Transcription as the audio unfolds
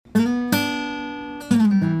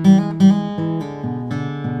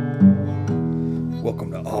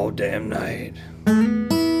all damn night.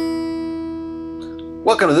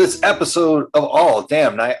 Welcome to this episode of All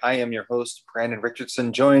Damn Night. I am your host, Brandon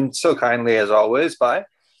Richardson, joined so kindly as always by...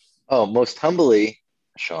 Oh, most humbly,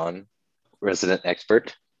 Sean, resident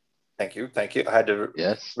expert. Thank you. I had to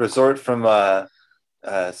Yes. resort from I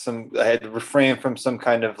had to refrain from some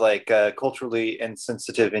kind of culturally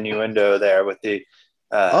insensitive innuendo there with the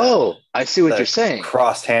I see what you're saying.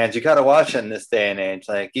 Crossed hands. You got to watch it in this day and age.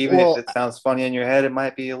 Like, even if it sounds funny in your head, it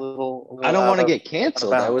might be a little I don't want to get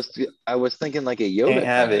canceled. I was thinking like a Yoda.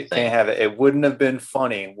 Can't have it. It wouldn't have been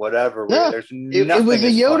funny. Whatever. No, There's it was a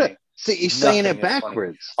Yoda. Funny. See, you're saying it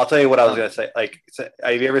backwards. I'll tell you what I was going to say.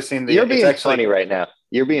 Have you ever seen the... You're being funny right now.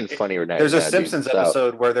 You're being funny right now. There's a Simpsons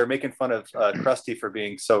episode where they're making fun of Krusty for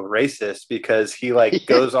being so racist because he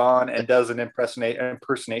goes on and does an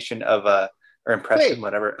impersonation of a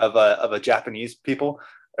Japanese people,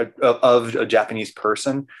 of a Japanese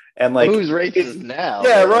person, and who's racist now?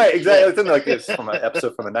 Yeah, right, exactly. It's something like this from an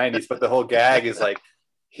episode from the 90s, but the whole gag is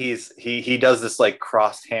he does this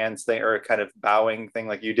crossed hands thing or kind of bowing thing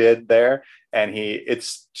like you did there, and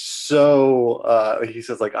it's so he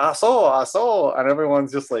says aso, and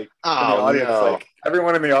everyone's just in the audience,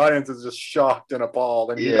 everyone in the audience is just shocked and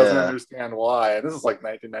appalled, and he doesn't understand why. And this is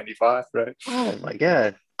 1995, right? Oh my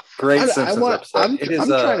god. Great Simpsons episode. I'm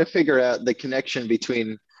trying to figure out the connection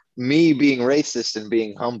between me being racist and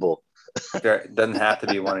being humble. There doesn't have to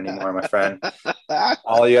be one anymore, my friend.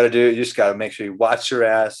 All you got to do, you just got to make sure you watch your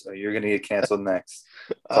ass, or you're going to get canceled next.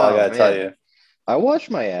 That's all I got to tell you. I watch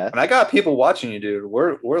my ass. And I got people watching you, dude.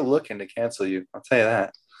 We're looking to cancel you. I'll tell you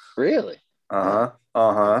that. Really?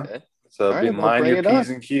 Okay. So right, mind your P's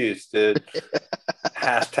and Q's, dude.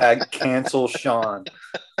 Hashtag cancel Sean.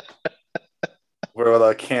 We're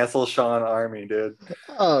the cancel Sean army, dude.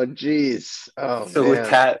 Oh, geez. Oh, so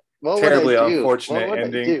with that terribly unfortunate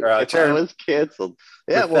ending, I was canceled.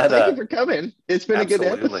 Yeah, well, thank you for coming. It's been a good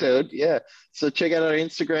episode. Yeah. So check out our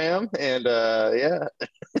Instagram and yeah.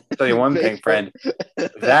 I'll tell you one thing, friend.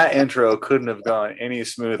 That intro couldn't have gone any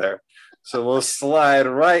smoother. So we'll slide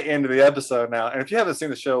right into the episode now. And if you haven't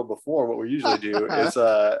seen the show before, what we usually do is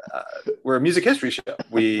we're a music history show.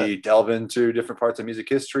 We delve into different parts of music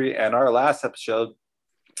history. And our last episode.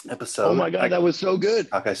 Oh my God, that was so good.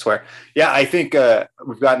 Okay, I swear. Yeah, I think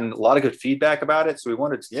we've gotten a lot of good feedback about it. So we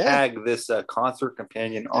wanted to tag this concert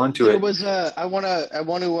companion onto it. I want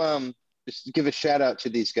to just give a shout out to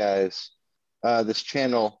these guys. This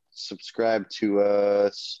channel, subscribe to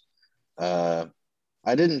us.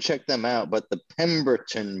 I didn't check them out, but the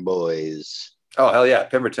Pemberton Boys. Oh, hell yeah.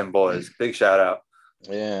 Pemberton Boys. Big shout out.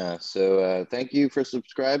 Yeah. So thank you for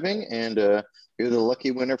subscribing. And you're the lucky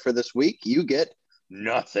winner for this week. You get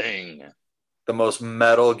nothing. The most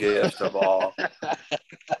metal gift of all.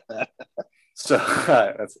 So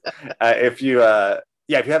if you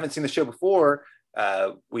haven't seen the show before,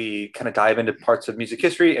 we kind of dive into parts of music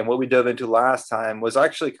history. And what we dove into last time was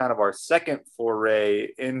actually kind of our second foray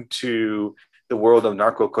into the world of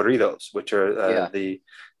narco corridos, which are the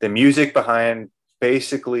music behind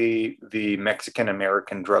basically the Mexican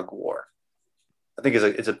American drug war. I think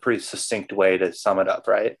it's a pretty succinct way to sum it up,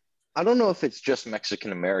 right? I don't know if it's just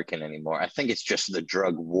Mexican American anymore. I think it's just the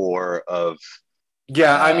drug war of.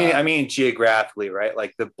 Yeah, I mean geographically, right?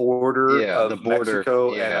 Like the border of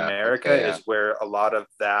Mexico and America is where a lot of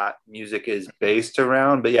that music is based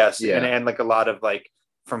around. But yes, and a lot of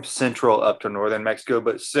from central up to northern Mexico,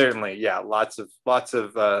 but certainly, lots of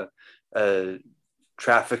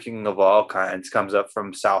trafficking of all kinds comes up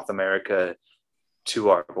from South America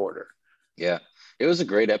to our border. Yeah, it was a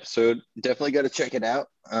great episode. Definitely got to check it out.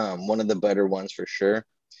 One of the better ones for sure.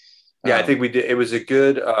 Yeah, I think we did. It was a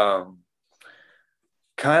good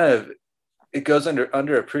kind of. It goes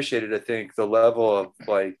underappreciated. I think the level of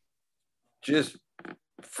just.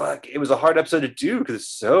 Fuck, it was a hard episode to do because it's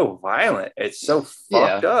so violent. It's so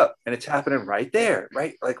fucked up, and it's happening right there,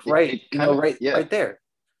 right there.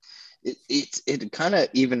 It kind of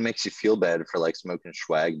even makes you feel bad for smoking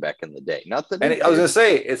swag back in the day. Not that. And I was gonna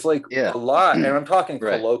say it's a lot, and I'm talking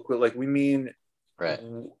colloquial. We mean. Right.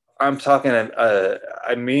 I'm talking. I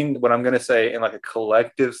mean what I'm gonna say in a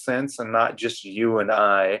collective sense, and not just you and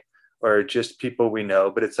I, or just people we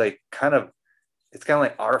know. But it's kind of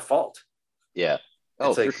our fault. Yeah.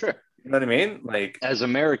 Oh, for sure. You know what I mean? As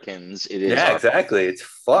Americans, it is. Yeah, exactly. It's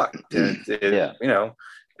fucked.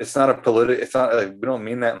 It's not a political. It's not we don't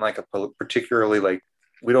mean that in particularly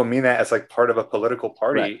we don't mean that as part of a political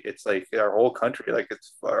party. Right. It's our whole country.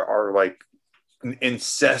 It's our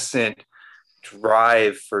incessant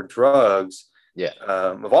drive for drugs. Yeah.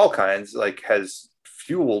 Of all kinds, has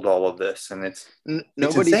fueled all of this, and it's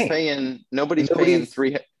nobody's paying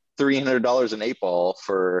 $300 an 8 ball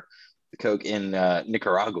for the Coke in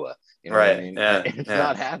Nicaragua. You know what I Right. mean? Yeah. It's Yeah.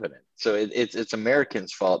 not happening. So it's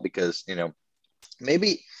Americans' fault because, you know,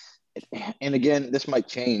 maybe, and again, this might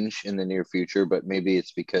change in the near future, but maybe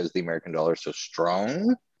it's because the American dollar is so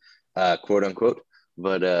strong, quote unquote.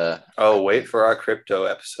 But Oh, wait for our crypto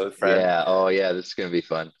episode, friend. yeah, oh yeah, this is gonna be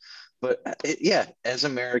fun. But yeah, as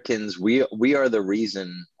Americans, we are the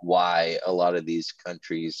reason why a lot of these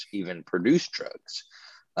countries even produce drugs.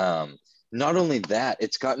 Um, Not only that,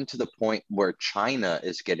 it's gotten to the point where China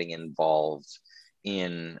is getting involved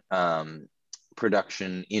in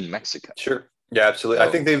production in Mexico. Sure. Yeah, absolutely. I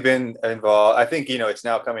So think they've been involved. I think, it's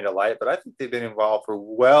now coming to light, but I think they've been involved for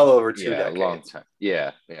well over two yeah, a long decades. time.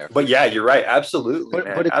 Yeah, yeah, for But yeah, sure. you're right. Absolutely, But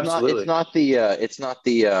man. it's Absolutely. not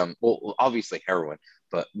the well, obviously heroin,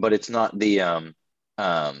 but it's not the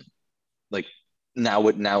like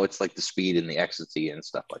now it's like the speed and the ecstasy and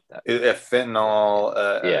stuff like that. Fentanyl,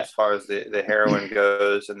 Yeah, as far as the heroin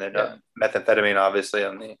goes, and then yeah, methamphetamine, obviously,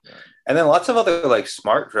 yeah. and then lots of other like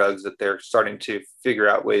smart drugs that they're starting to figure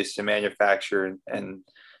out ways to manufacture and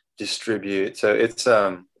distribute. So it's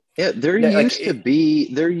Yeah, yeah, there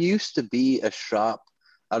used to be a shop.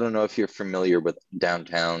 I don't know if you're familiar with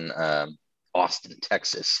downtown Austin,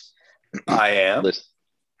 Texas. I am. List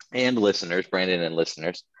and listeners, Brandon and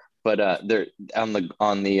listeners, but they're on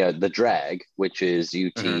the drag, which is Mhm.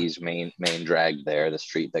 UT's main drag there, the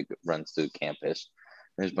street that runs through campus.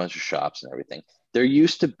 There's a bunch of shops and everything. There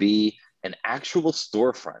used to be an actual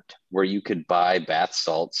storefront where you could buy bath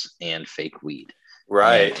salts and fake weed, and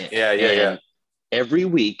Right. Yeah. Yeah. Yeah. and every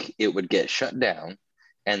week it would get shut down,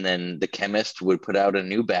 and then the chemist would put out a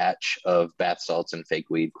new batch of bath salts and fake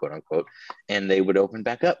weed, quote unquote, and they would open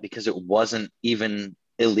back up because it wasn't even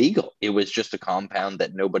illegal. It was just a compound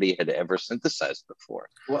that nobody had ever synthesized before.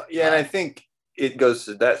 Well, yeah, and I uh, think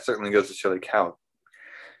that certainly goes to show like how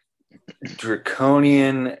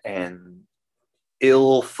draconian and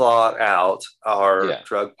ill thought out our yeah,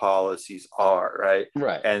 drug policies are, right?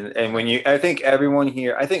 right, And when right. I think everyone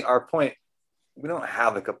here, I think our point, we don't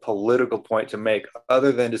have like a political point to make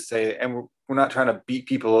other than to say, and we're not trying to beat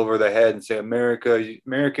people over the head and say,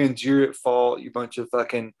 Americans, you're at fault, you bunch of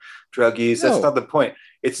fucking druggies. That's No, not the point.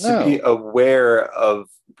 It's to be no. aware of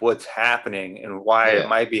what's happening and why it Yeah,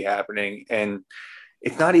 might be happening. And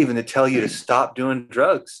it's not even to tell you to stop doing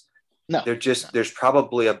drugs. no, no. There's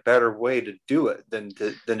probably a better way to do it than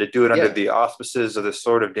to do it under Yeah, the auspices of the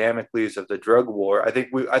sword of Damocles of the drug war. I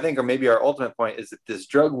think or maybe our ultimate point is that this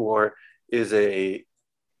drug war is a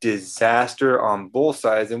disaster on both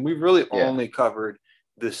sides, and we've really yeah, only covered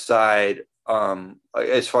the side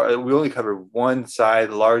as far we only covered one side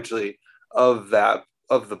largely of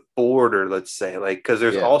the border, let's say, like, because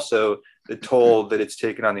there's yeah, also the toll that it's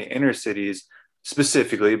taken on the inner cities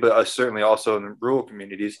specifically, but certainly also in the rural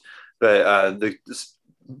communities. But the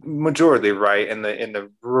majority, right, in the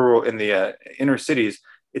rural, in the inner cities,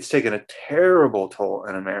 it's taken a terrible toll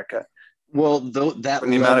in America, well, though that from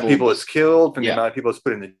the amount of level, people it's killed, from the yeah. amount of people it's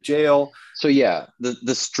put into jail. So yeah,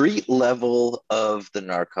 the street level of the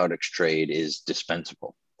narcotics trade is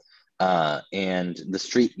dispensable, and the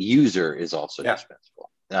street user is also Yeah. dispensable.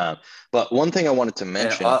 But one thing I wanted to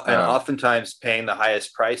mention, And oftentimes paying the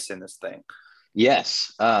highest price in this thing.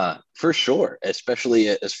 yes, for sure, especially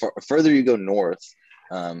as far further you go north,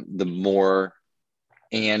 the more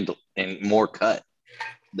and more cut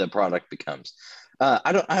the product becomes.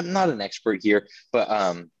 I'm not an expert here, but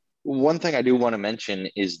one thing I do want to mention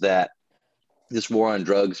is that this war on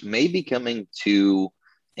drugs may be coming to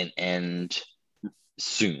an end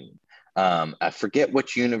soon. I forget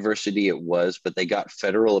which university it was, but they got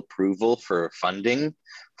federal approval for funding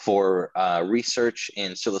for research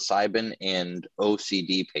in psilocybin and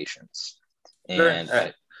OCD patients. Sure.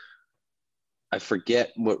 And I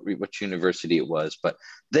forget which university it was, but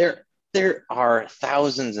there are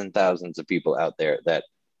thousands and thousands of people out there that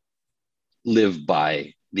live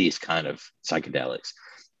by these kind of psychedelics,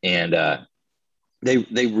 and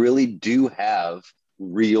they really do have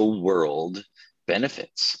real world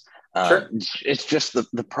benefits. Sure. It's just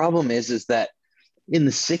the problem is that in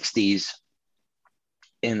the 60s,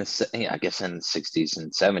 I guess in the 60s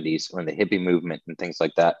and 70s, when the hippie movement and things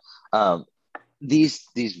like that, these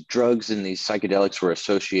drugs and these psychedelics were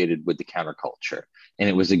associated with the counterculture, and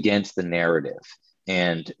it was against the narrative.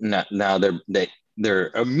 And now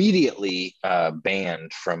they're immediately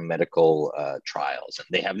banned from medical trials, and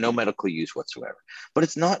they have no medical use whatsoever. But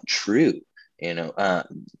it's not true. You know,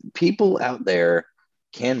 people out there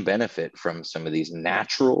can benefit from some of these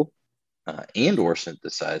natural and or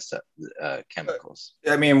synthesized chemicals.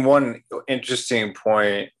 I mean, one interesting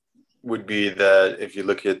point would be that if you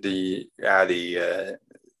look at the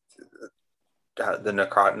the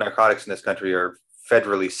narcotics in this country are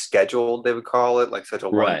federally scheduled, they would call it, like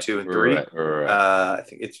Schedule 1, 2, and 3. I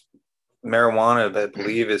think it's marijuana, I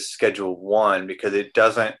believe, is Schedule 1 because it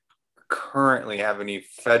doesn't currently have any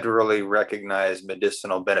federally recognized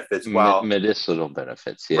medicinal benefits. Medicinal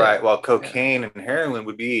benefits, yeah. Right. While cocaine and heroin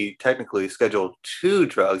would be technically Schedule 2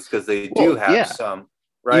 drugs because they do have some.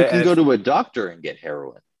 Right. You can go to a doctor and get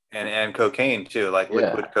heroin. And cocaine too, like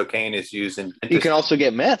liquid cocaine is used in. You can also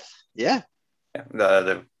get meth. Yeah.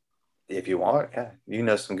 If you want, you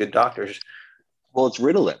know some good doctors. Well, it's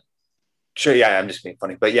Ritalin. Sure, yeah, I'm just being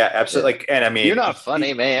funny, but yeah, absolutely. Like, and I mean, you're not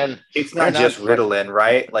funny, man. It's not just Ritalin,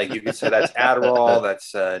 right? Like you could say that's Adderall,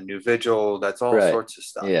 that's Nuvigil, that's all sorts of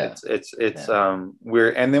stuff. Yeah. It's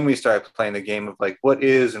and then we start playing the game of like what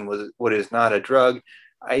is and what is not a drug.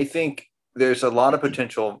 I think there's a lot of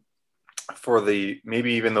potential for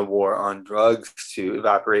maybe even the war on drugs to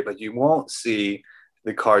evaporate, but you won't see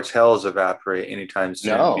the cartels evaporate anytime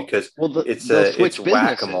soon because it's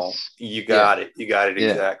whack-a-mole. You got it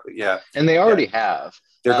exactly. Yeah, and they already have.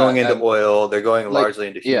 They're going into oil. They're going largely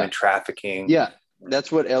into human trafficking. Yeah,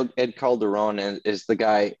 that's what Ed Calderon is the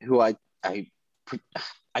guy who I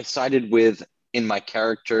sided with in my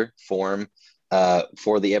character form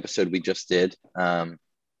for the episode we just did on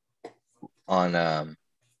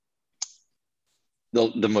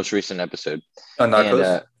the most recent episode on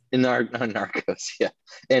Narcos. On Narcos, yeah.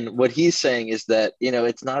 And what he's saying is that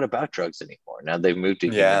it's not about drugs anymore. Now they've moved to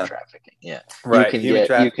human trafficking. Yeah, right.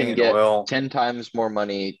 You can get 10 times more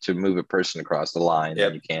money to move a person across the line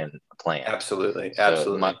than you can a plant. Absolutely.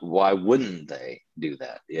 Why wouldn't they do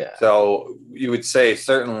that? Yeah. So you would say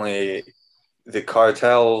certainly the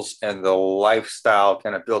cartels and the lifestyle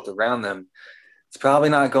kind of built around them, it's probably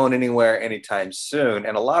not going anywhere anytime soon.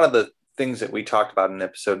 And a lot of the things that we talked about in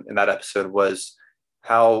that episode was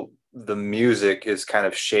how the music is kind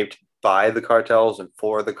of shaped by the cartels and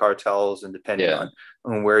for the cartels, and depending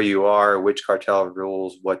on where you are, which cartel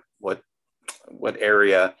rules what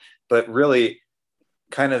area. But really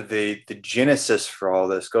kind of the genesis for all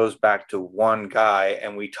this goes back to one guy,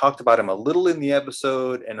 and we talked about him a little in the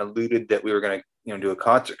episode and alluded that we were going to do a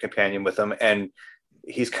concert companion with him, and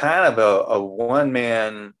he's kind of a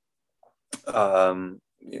one-man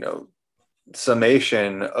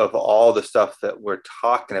summation of all the stuff that we're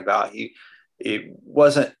talking about. He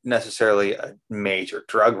wasn't necessarily a major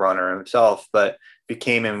drug runner himself, but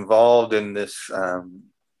became involved in this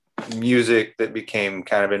music that became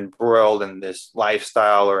kind of embroiled in this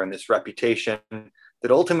lifestyle or in this reputation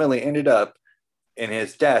that ultimately ended up in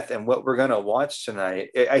his death. And what we're going to watch tonight,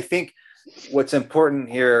 I think what's important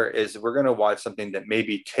here is we're going to watch something that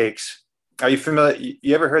maybe takes, are you familiar?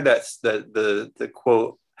 You ever heard that the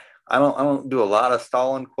quote, I don't do a lot of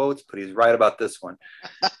Stalin quotes, but he's right about this one.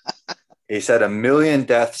 He said, 1 million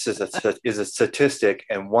deaths is a statistic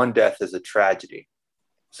and one death is a tragedy.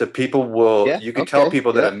 So people you can tell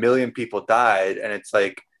people that 1 million people died and it's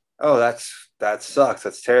like, oh, that sucks.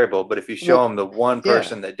 That's terrible. But if you show them the one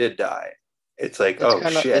person that did die, it's like,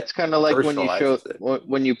 shit. It's kind of like when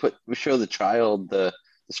you show the child the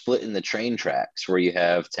split in the train tracks where you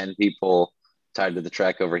have 10 people tied to the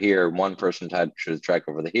track over here, one person tied to the track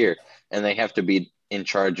over here, and they have to be in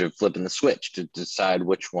charge of flipping the switch to decide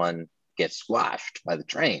which one gets squashed by the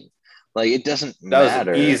train. Like, it doesn't matter. That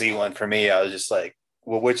was an easy one for me. I was just like,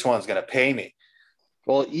 well, which one's going to pay me?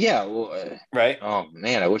 Well, yeah. Right. Oh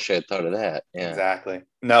man, I wish I had thought of that. Yeah. Exactly.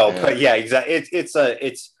 No, but yeah, exactly.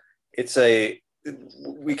 It's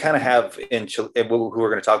we kind of have in Chile, who we're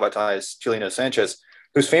going to talk about tonight is Chileno Sanchez,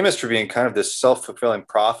 who's famous for being kind of this self-fulfilling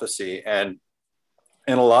prophecy. And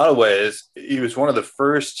in a lot of ways, he was one of the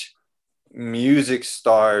first music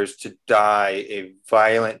stars to die a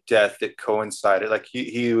violent death that coincided. Like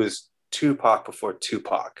he was Tupac before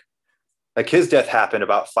Tupac. Like his death happened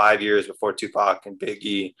about 5 years before Tupac and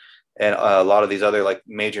Biggie and a lot of these other like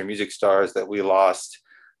major music stars that we lost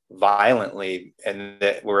violently and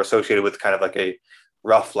that were associated with kind of like a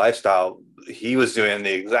rough lifestyle. He was doing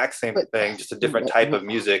the exact same thing, just a different type of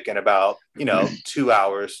music, and about 2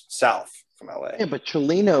 hours south from LA. Yeah, but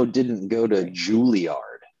Chileno didn't go to Juilliard.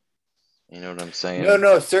 You know what I'm saying?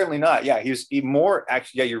 No, certainly not. Yeah, he more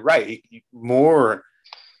actually. Yeah, you're right. He more.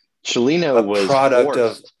 Chileno was product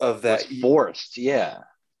of that. Was forced. Yeah,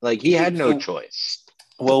 like he had no choice.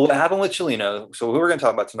 Well, what happened with Chileno? So who we're going to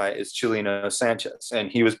talk about tonight is Chileno Sanchez,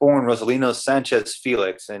 and he was born Rosalino Sanchez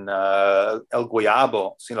Felix in El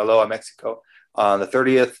Guayabo, Sinaloa, Mexico, on the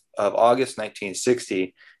 30th of August,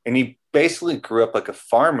 1960. And he basically grew up like a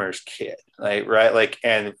farmer's kid, right? Like,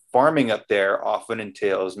 and farming up there often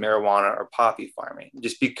entails marijuana or poppy farming,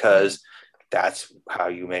 just because that's how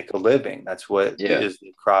you make a living. That's what is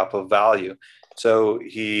the crop of value. So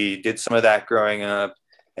he did some of that growing up,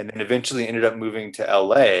 and then eventually ended up moving to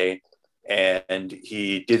LA, and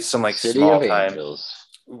he did some like City small of time. Angels.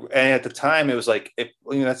 And at the time, it was like,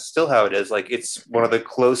 that's still how it is. Like, it's one of the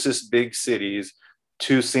closest big cities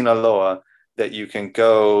to Sinaloa that you can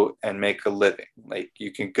go and make a living. Like,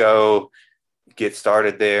 you can go get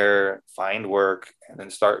started there, find work, and then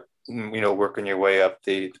start, working your way up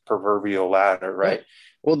the proverbial ladder, right?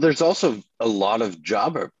 Well, there's also a lot of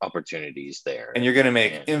job opportunities there. And you're going to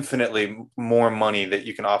make infinitely more money that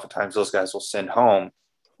you can oftentimes those guys will send home.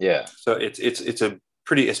 Yeah. So it's a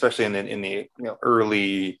pretty, especially in the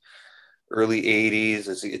early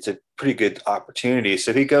 80s, it's a pretty good opportunity.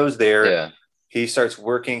 So he goes there. Yeah. He starts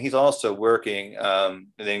working. He's also working, and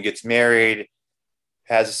then gets married,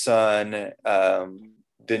 has a son,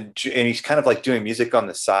 and he's kind of like doing music on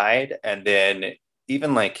the side. And then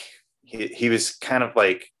even like he was kind of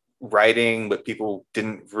like writing, but people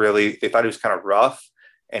they thought he was kind of rough.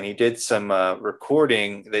 And he did some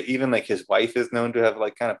recording that even like his wife is known to have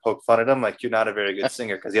like kind of poked fun at him. Like, you're not a very good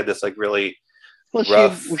singer, because he had this like really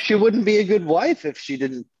rough. She wouldn't be a good wife if she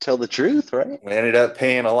didn't tell the truth, right? We ended up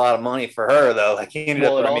paying a lot of money for her, though. Like, he ended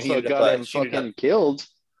up fucking killed.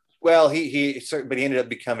 Well, but he ended up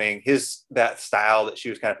becoming that style that she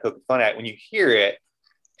was kind of poking fun at. When you hear it,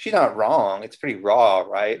 she's not wrong. It's pretty raw,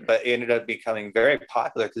 right? But it ended up becoming very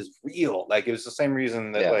popular because it's real. Like, it was the same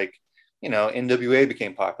reason that like, NWA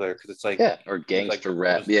became popular, because it's like, or gangster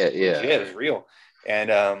rap. It was real.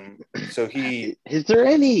 And so is there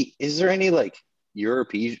any like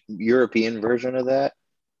European version of that?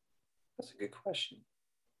 That's a good question.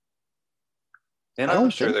 And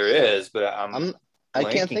I'm sure there is, but I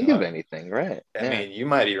can't think of anything, right? I mean, you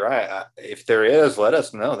might be right. If there is, let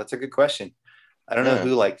us know. That's a good question. I don't know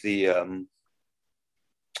who like the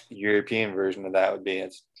European version of that would be.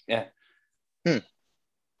 It's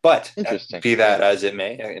But interesting. Be that as it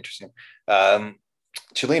may, interesting.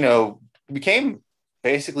 Chileno became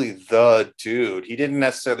basically the dude. He didn't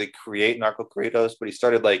necessarily create Narco Corridos, but he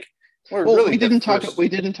started like. We didn't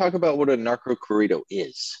talk about what a narco corrido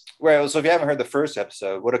is. Right. So if you haven't heard the first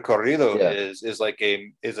episode, what a corrido is like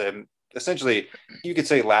essentially, you could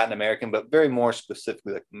say Latin American, but very more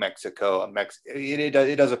specifically like Mexico.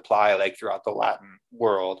 It does apply like throughout the Latin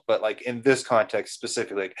world, but like in this context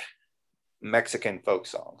specifically, like Mexican folk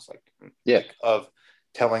songs, like of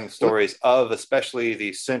telling stories of especially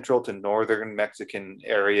the central to northern Mexican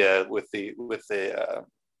area with the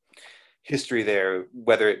history there,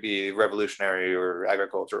 whether it be revolutionary or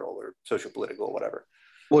agricultural or social political, whatever.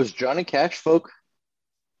 Was Johnny Cash folk?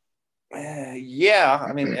 Yeah,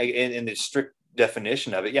 I mean, in the strict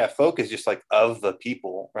definition of it, folk is just like of the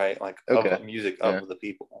people, right? Like of the music of the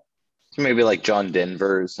people. So maybe like John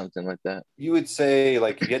Denver or something like that. You would say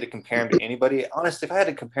like, if you had to compare him to anybody, honestly, if I had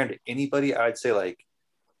to compare him to anybody, I'd say like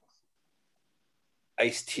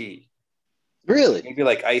Ice-T. Really? Maybe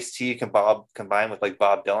like Ice-T combined with like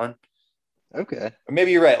Bob Dylan. Okay. Or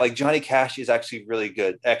maybe you're right. Like Johnny Cash is actually really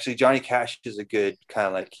good. Actually, Johnny Cash is a good kind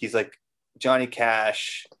of like, he's like Johnny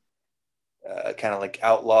Cash, kind of like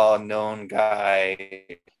outlaw known guy,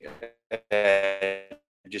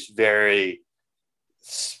 just very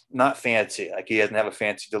not fancy. Like, he doesn't have a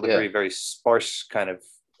fancy delivery, very sparse kind of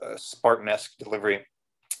Spartan-esque delivery.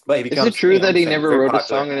 But he becomes. Is it true that he never wrote a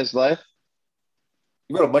song in his life?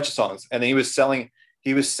 He wrote a bunch of songs, and then he was selling.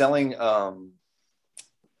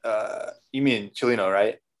 You mean Chileno,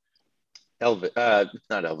 right? Elvis,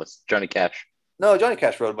 not Elvis. Johnny Cash. No, Johnny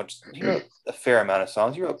Cash wrote a bunch. He wrote a fair amount of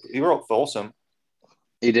songs. He wrote Folsom.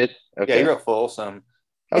 He did. Okay. Yeah, he wrote Folsom.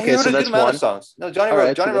 Okay, so that's one. Of songs. No, Johnny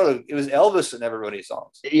wrote. Johnny wrote. It was Elvis that never wrote any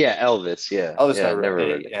songs. Yeah, Elvis. Yeah, Elvis never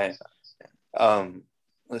wrote any. Yeah.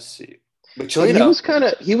 Let's see. But Chileno,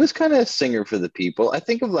 he was kind of a singer for the people. I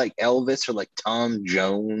think of like Elvis or like Tom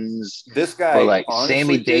Jones. This guy, or like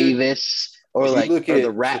Sammy Davis. Or like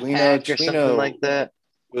the Rat Pack or something like that.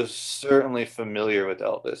 Was certainly familiar with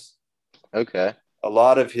Elvis. Okay. A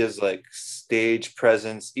lot of his like stage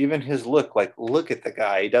presence, even his look, like look at the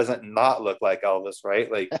guy. He doesn't not look like Elvis,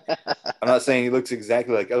 right? Like, I'm not saying he looks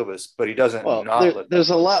exactly like Elvis, but he doesn't look. There's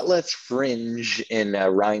a lot less fringe in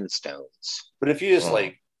Rhinestones. But if you just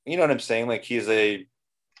like, you know what I'm saying? Like, he's a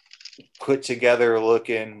put together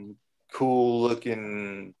looking, cool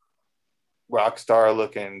looking, rock star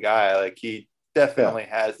looking guy. Like, he definitely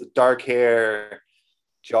has the dark hair,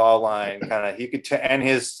 jawline, kind of. He could and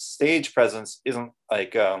his stage presence isn't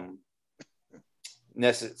like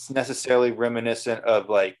necessarily reminiscent of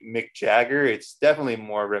like Mick Jagger. It's definitely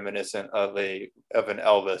more reminiscent of an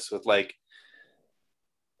Elvis with like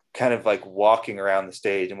kind of like walking around the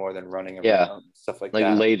stage more than running Yeah. around, stuff like Like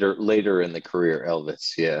that. later in the career,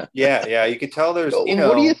 Elvis. Yeah. Yeah, you could tell there's, What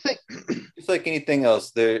do you think? just like anything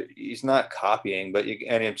else, there he's not copying, but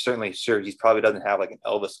and I'm certainly sure he probably doesn't have like an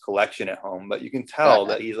Elvis collection at home, but you can tell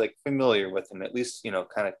that he's like familiar with him, at least,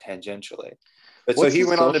 kind of tangentially. But so What's he the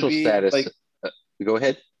went on to social be status? like, Go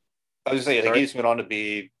ahead. I was just saying, like, he just went on to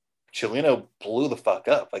be, Chileno blew the fuck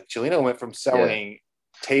up. Like, Chileno went from selling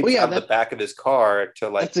tapes out of the back of his car to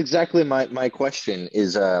like. That's exactly my question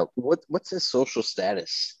is, what's his social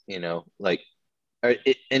status? Like,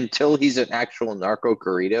 until he's an actual narco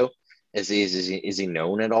corrido, is he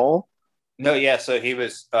known at all? No, yeah. So he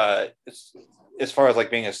was, as far as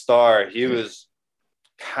like being a star, he was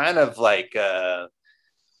kind of like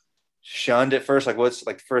shunned at first. Like, what's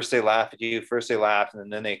like first they laugh at you, first they laughed,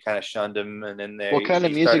 and then they kind of shunned him, and then What kind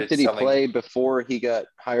of music did he play before he got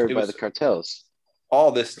hired by the cartels?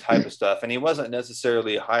 All this type of stuff, and he wasn't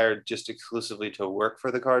necessarily hired just exclusively to work for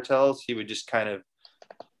the cartels. He would just kind of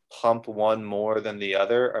pump one more than the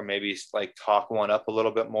other, or maybe like talk one up a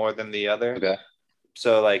little bit more than the other. Okay.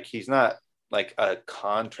 So like he's not like a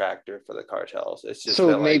contractor for the cartels. It's just so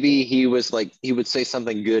that, maybe like, he was like he would say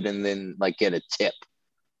something good and then like get a tip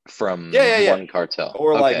from one cartel,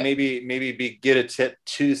 or like maybe get a tip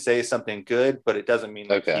to say something good, but it doesn't mean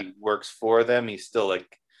like he works for them. He's still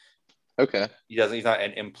like he's not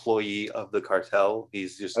an employee of the cartel.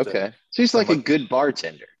 He's just so he's like a good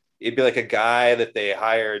bartender. It'd be like a guy that they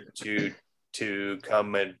hired to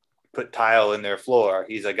come and put tile in their floor.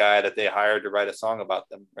 He's a guy that they hired to write a song about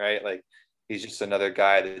them, right? Like, he's just another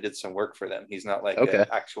guy that did some work for them. He's not like an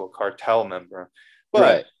actual cartel member,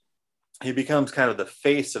 but he becomes kind of the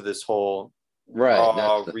face of this whole real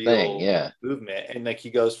movement. And like,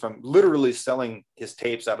 he goes from literally selling his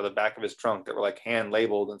tapes out of the back of his trunk that were like hand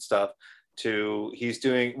labeled and stuff to he's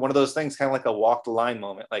doing one of those things, kind of like a walk the line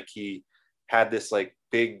moment. Like, he had this like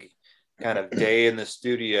big kind of day in the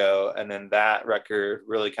studio, and then that record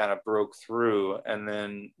really kind of broke through, and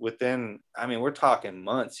then within, I mean, we're talking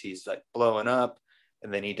months, he's like blowing up.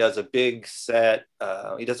 And then he does a big set.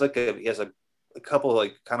 He has a couple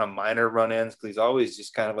like kind of minor run-ins, because he's always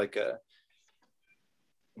just kind of like a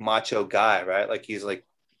macho guy, right? Like, he's like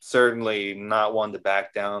certainly not one to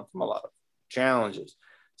back down from a lot of challenges.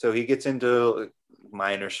 So he gets into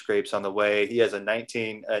minor scrapes on the way. He has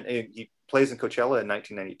he plays in Coachella in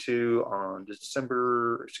 1992 on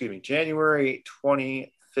January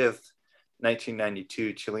 25th,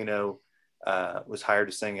 1992. Chileno was hired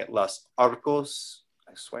to sing at Los Arcos.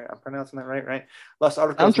 I swear I'm pronouncing that right? Los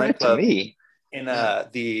Arcos nightclub in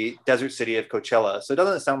the desert city of Coachella. So it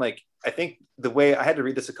doesn't sound like, I think the way I had to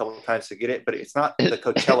read this a couple of times to get it, but it's not the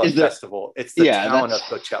Coachella festival. It's the town of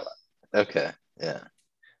Coachella. Okay. Yeah.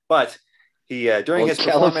 But he during his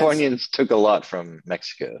Californians took a lot from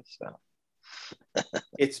Mexico, so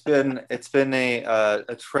it's been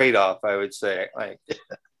a trade-off, I would say, like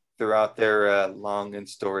throughout their long and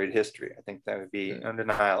storied history. I think that would be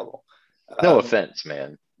undeniable. No offense,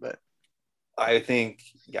 man, but I think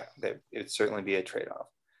it'd certainly be a trade-off.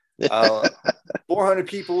 400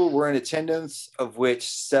 people were in attendance, of which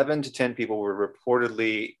 7 to 10 people were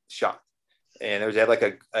reportedly shot, and they had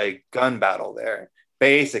like a gun battle there.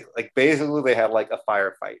 Basically they had like a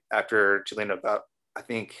firefight after Chileno about, I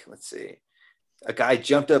think, let's see, a guy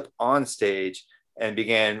jumped up on stage and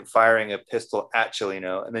began firing a pistol at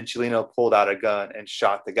Chileno, and then Chileno pulled out a gun and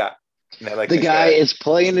shot the guy. The guy is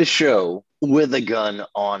playing a show with a gun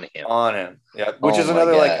on him. Yeah, which is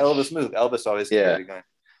another like Elvis move. Elvis always carried a gun.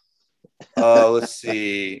 Let's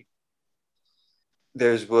see.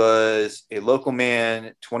 There was a local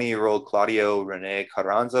man, 20-year-old Claudio Rene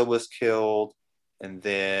Carranza was killed. And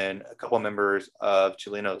then a couple of members of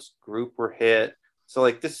Chileno's group were hit. So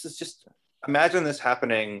like, this is just, imagine this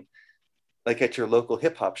happening like at your local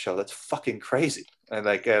hip hop show. That's fucking crazy. And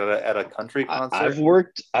like at a country concert.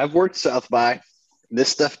 I've worked South by. This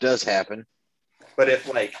stuff does happen. But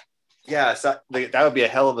if like, so that would be a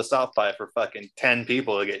hell of a South by for fucking 10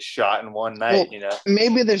 people to get shot in one night,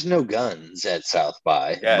 Maybe there's no guns at South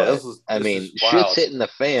by. Yeah, but, shit's hitting the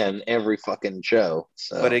fan every fucking show.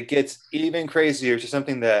 So. But it gets even crazier to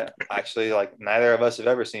something that actually like neither of us have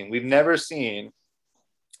ever seen. We've never seen,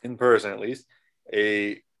 in person at least,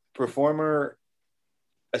 a performer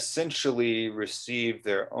essentially receive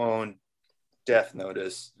their own death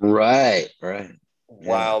notice. Right.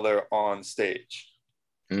 While they're on stage.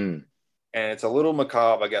 And it's a little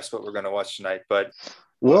macabre, I guess, what we're going to watch tonight. But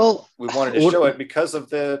we wanted to show it because of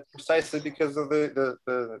the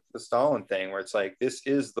Stalin thing, where it's like, this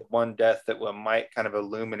is the one death that might kind of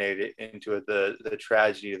illuminate it into the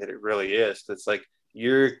tragedy that it really is. It's like,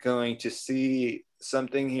 you're going to see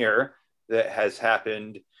something here that has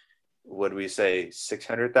happened, what do we say,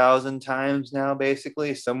 600,000 times now,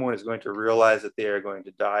 basically. Someone is going to realize that they are going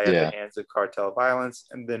to die at the hands of cartel violence,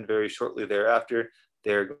 and then very shortly thereafter,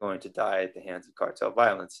 they're going to die at the hands of cartel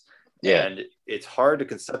violence. Yeah. And it's hard to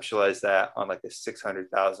conceptualize that on like a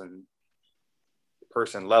 600,000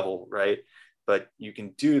 person level, right? But you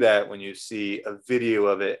can do that when you see a video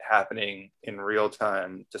of it happening in real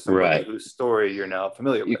time to somebody whose story you're now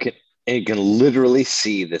familiar with. You can literally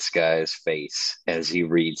see this guy's face as he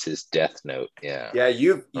reads his death note. Yeah,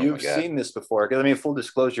 you've seen this before, because I mean, full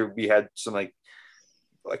disclosure, we had some like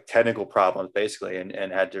technical problems basically,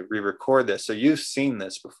 and had to re-record this. So you've seen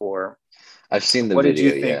this before. I've seen the video. What did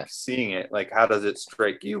you think seeing it? Like, how does it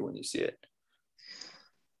strike you when you see it?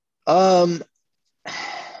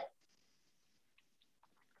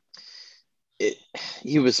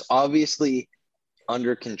 He was obviously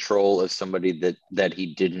under control of somebody that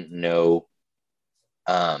he didn't know.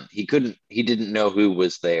 He didn't know who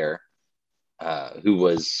was there, who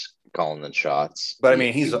was calling the shots. But I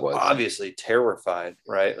mean, he's obviously terrified,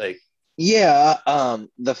 right? Like, yeah.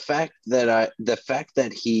 The fact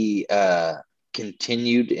that he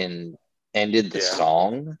continued and ended the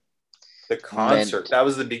song, the concert, that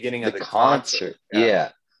was the beginning of the concert.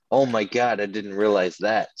 Yeah. Oh my God, I didn't realize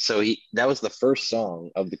that. So that was the first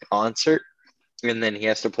song of the concert, and then he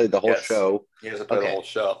has to play the whole show. He has to play the whole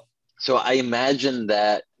show. So I imagine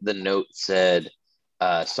that the note said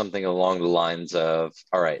something along the lines of,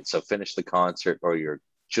 all right, so finish the concert or your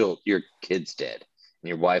kid's dead and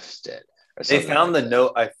your wife's dead. They found the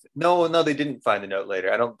note. No, they didn't find the note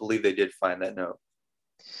later. I don't believe they did find that note.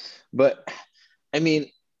 But I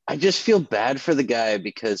mean, I just feel bad for the guy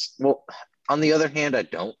because, well, on the other hand, I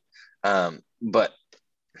don't. But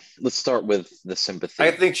let's start with the sympathy.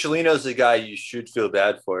 I think Chelino's the guy you should feel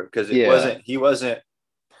bad for, because he wasn't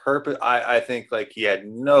purpose. I think like he had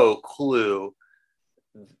no clue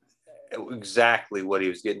exactly what he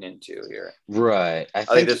was getting into here. Right. I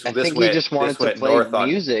think he just wanted to play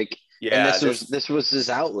music. Yeah. And this was his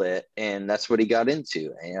outlet, and that's what he got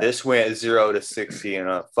into. Yeah. This went 0 to 60 in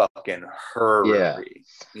a fucking hurry.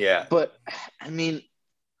 Yeah. But I mean,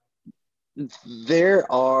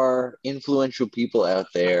 there are influential people out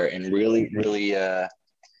there and really, really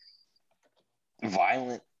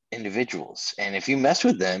violent individuals. And if you mess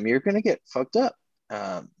with them, you're going to get fucked up.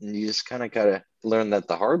 You just kind of got to learn that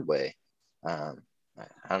the hard way. I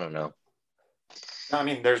don't know. I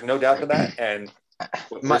mean, there's no doubt to that. And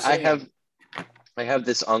I have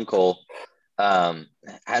this uncle,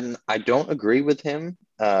 and I don't agree with him,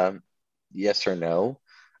 yes or no.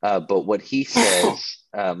 But what he says,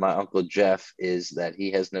 my Uncle Jeff, is that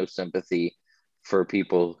he has no sympathy for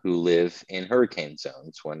people who live in hurricane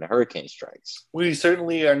zones when a hurricane strikes. We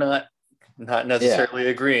certainly are not necessarily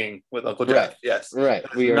agreeing with Uncle Jeff. Right. Yes. Right.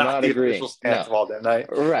 We are not agreeing. Official stance of All Damn Night.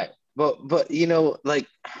 Right. But you know, like,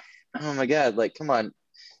 oh my God, like, come on.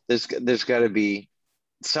 There's got to be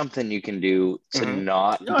something you can do to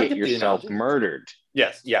not get yourself murdered.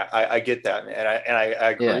 Yes. Yeah. I get that. And I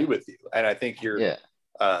agree with you. And I think you're,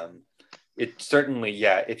 it certainly,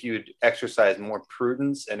 if you'd exercise more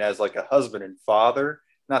prudence, and as like a husband and father,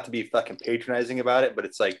 not to be fucking patronizing about it, but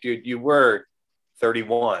it's like, dude, you were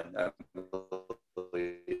 31.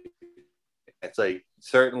 It's like,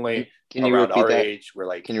 certainly around our age, we're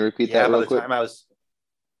like, can you repeat that? By the time I was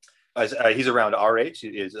he's around our age, he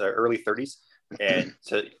is early 30s, and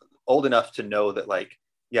so old enough to know that, like,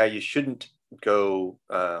 you shouldn't go.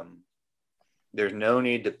 There's no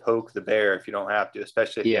need to poke the bear if you don't have to,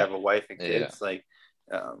 especially if you have a wife and kids. Like,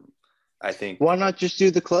 I think, why not just do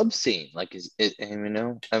the club scene? Like,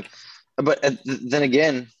 but then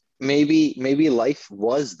again, maybe life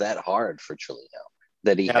was that hard for Chelino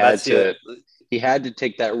that he had to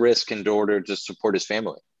take that risk in order to support his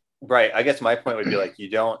family. Right. I guess my point would be like, you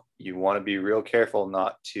want to be real careful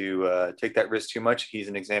not to take that risk too much. He's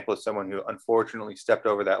an example of someone who unfortunately stepped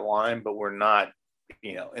over that line, but we're not,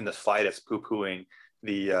 in the slightest poo-pooing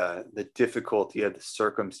the difficulty of the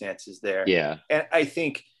circumstances there. Yeah. And I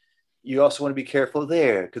think you also want to be careful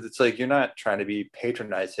there, because it's like, you're not trying to be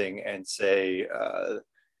patronizing and say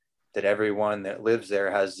that everyone that lives there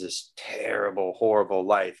has this terrible, horrible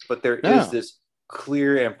life. But there is this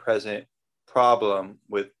clear and present problem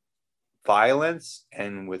with violence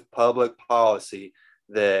and with public policy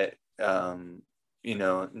that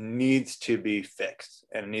needs to be fixed,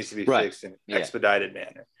 and it needs to be fixed in an expedited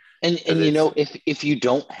manner. And if you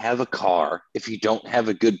don't have a car, if you don't have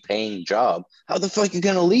a good paying job, how the fuck are you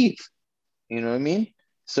gonna leave? You know what I mean?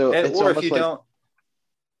 So or if you don't,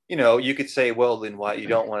 you could say, well, then why you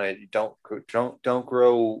don't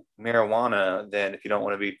grow marijuana then if you don't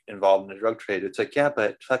want to be involved in the drug trade. It's like, yeah,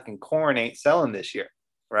 but fucking corn ain't selling this year,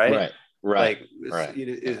 right? Right. Right. Like, Right.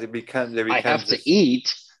 it becomes there I becomes have to this,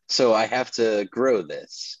 eat, so I have to grow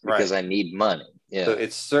this because right. I need money. So Yeah.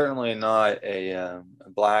 it's certainly not a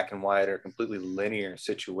black and white or completely linear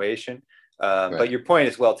situation. But Right. your point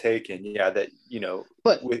is well taken. Yeah, that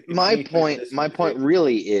But with my anything in point, this my point music,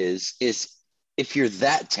 really is if you're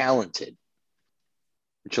that talented,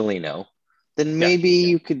 Chelino, then yeah,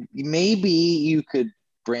 maybe you could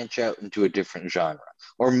branch out into a different genre,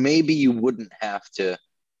 or maybe you wouldn't have to,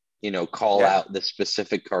 call yeah. out the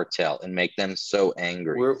specific cartel and make them so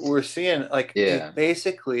angry. We're seeing like Yeah. it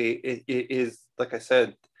basically it is like I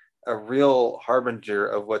said, a real harbinger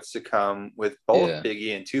of what's to come with both Yeah.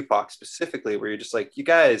 Biggie and Tupac specifically, where you're just like, you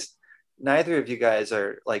guys, neither of you guys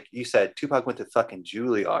are, like you said, Tupac went to fucking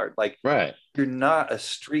Juilliard. Like, Right. you're not a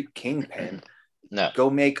street kingpin. No. Go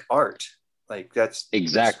make art. Like that's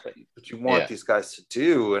Exactly. what you want Yeah. these guys to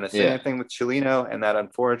do. And the same Yeah. thing with Chilino, and that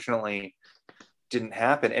unfortunately didn't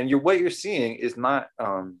happen. And what you're seeing is not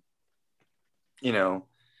you know,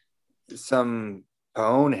 some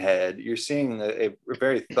bonehead. You're seeing a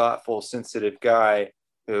very thoughtful, sensitive guy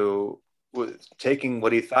who was taking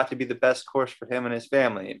what he thought to be the best course for him and his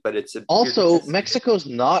family. But Also, Mexico's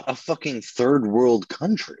not a fucking third world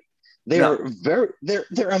country. no.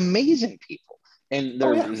 They're amazing people, and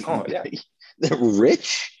Oh they're yeah. Oh yeah. they're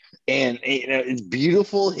rich, and it's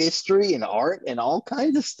beautiful history and art and all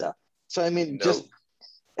kinds of stuff. So I mean, No, just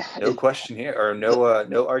no question here, or the,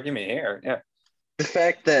 no argument here. Yeah. the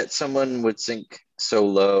fact that someone would sink so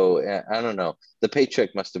low, I don't know. The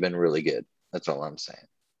paycheck must have been really good. That's all I'm saying.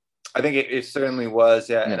 I think it certainly was,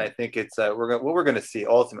 yeah, and Yeah. I think it's what we're going to see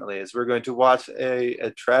ultimately is we're going to watch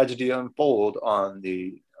a tragedy unfold on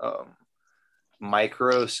the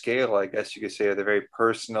micro scale, I guess you could say, or the very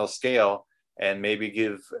personal scale, and maybe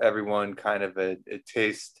give everyone kind of a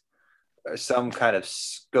taste, or some kind of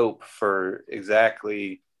scope for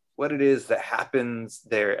exactly what it is that happens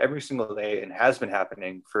there every single day and has been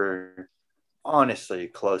happening for honestly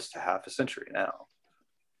close to half a century now.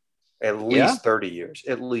 At Yeah. least 30 years.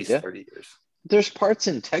 At least Yeah. 30 years. There's parts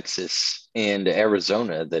in Texas and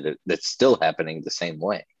Arizona that's still happening the same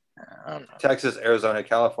way. I don't know. Texas, Arizona,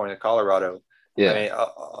 California, Colorado. I Yeah.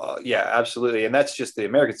 mean, yeah, absolutely. And that's just the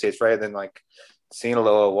American states, right? And then like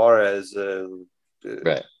Sinaloa, Juarez,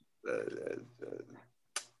 Right.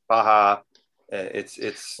 Baja.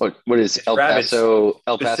 It's What is it's El ravaged Paso?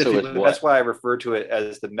 El Paso is specifically. That's what? why I refer to it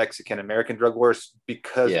as the Mexican American drug wars,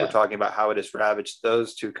 because we're Yeah. talking about how it has ravaged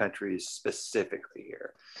those two countries specifically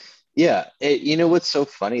here. Yeah. You know what's so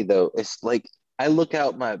funny though? It's like I look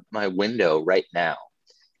out my window right now,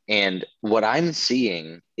 and what I'm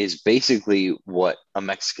seeing is basically what a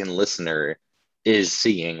Mexican listener is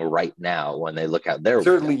seeing right now when they look out their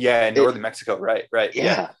Certainly, window. yeah, in It, northern Mexico, right, right, yeah.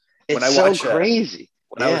 yeah. When It's I so watch crazy.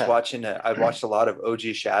 when I was Yeah. watching it, I watched a lot of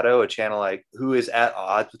OG Shadow, a channel like who is at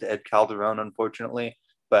odds with Ed Calderon, unfortunately.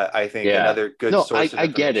 But I think Yeah. another good No, source of I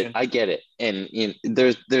get it. information. I get it. And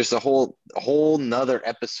there's a whole nother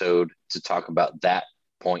episode to talk about that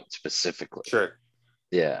point specifically. Sure.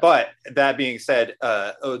 Yeah. But that being said,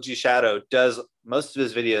 OG Shadow does most of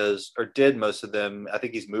his videos, or did most of them. I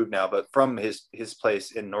think he's moved now, but from his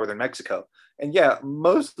place in northern Mexico. And yeah,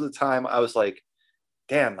 most of the time I was like,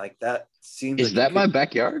 damn, like that seems Is like you that my could.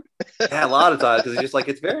 backyard? Yeah, a lot of times because it's just like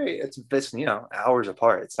it's hours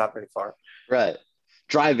apart. It's not very far. Right.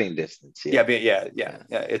 Driving distance. Yeah, Yeah. but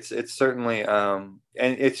yeah. It's certainly and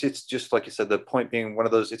it's just like you said. The point being, one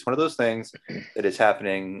of those. It's one of those things that is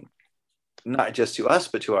happening not just to us,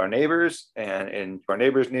 but to our neighbors and to our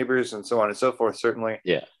neighbors, and so on and so forth. Certainly,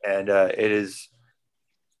 Yeah. and it is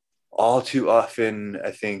all too often, I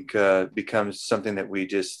think, becomes something that we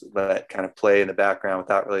just let kind of play in the background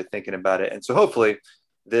without really thinking about it. And so, hopefully,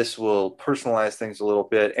 this will personalize things a little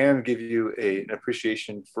bit and give you an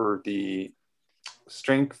appreciation for the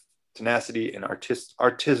strength, tenacity, and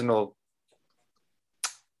artisanal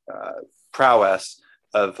prowess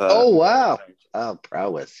of. Oh wow. Oh,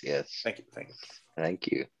 prowess. Yes. Thank you. Thank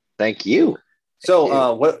you. Thank you.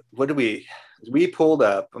 So, what do we pulled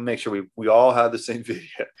up? I'll make sure we all have the same video.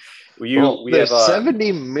 We there's have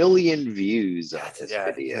 70 million views on this yeah,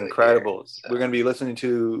 video. incredible. Here, so. We're going to be listening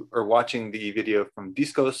to or watching the video from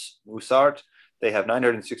Discos Musart. They have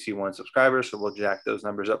 961 subscribers, so we'll jack those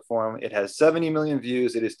numbers up for them. It has 70 million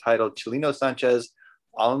views. It is titled Chilino Sanchez,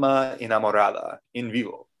 Alma Enamorada, in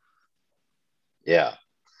vivo. Yeah.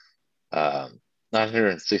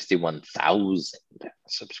 961,000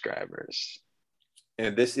 subscribers.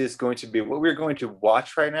 And this is going to be what we're going to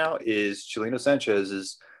watch right now is Chilino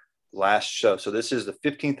Sanchez's last show. So this is the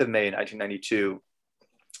 15th of May, 1992,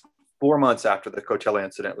 4 months after the Coachella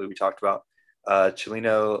incident we talked about.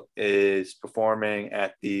 Chilino is performing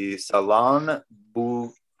at the Salon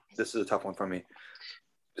Bu. This is a tough one for me.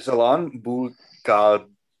 Salon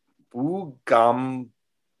Bugambilias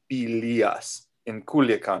in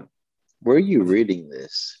Culiacan. Where are you reading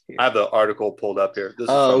this? I have the article pulled up here. This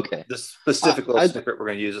is from okay. This specific little snippet we're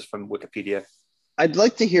going to use is from Wikipedia. I'd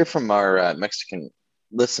like to hear from our Mexican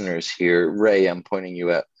listeners here. Ray, I'm pointing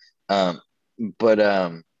you out. But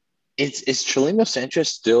is Chileno Sanchez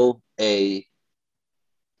still a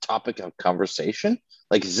topic of conversation?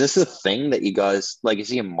 Like, is this a thing that you guys like? Is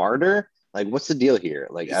he a martyr? Like, what's the deal here?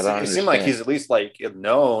 Like, I don't understand. It seemed like he's at least like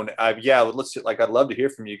known. Let's like. I'd love to hear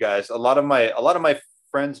from you guys. A lot of my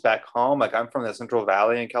friends back home, like I'm from the Central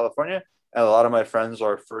Valley in California, and a lot of my friends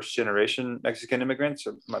are first generation Mexican immigrants,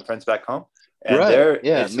 or my friends back home. And right. their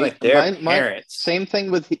parents. Same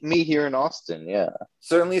thing with me here in Austin. Yeah.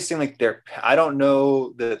 Certainly seem like I don't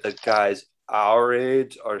know the guys our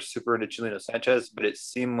age are super into Chileno Sanchez, but it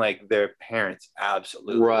seemed like their parents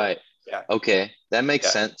absolutely. Right. Yeah. Okay. That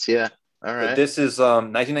makes sense. Yeah. All right. But this is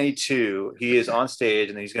 1992. He is on stage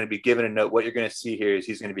and he's going to be given a note. What you're going to see here is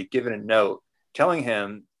he's going to be given a note telling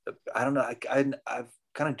him, I don't know, I've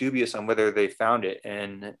kind of dubious on whether they found it.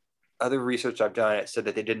 And other research I've done, it said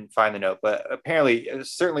that they didn't find the note. But apparently,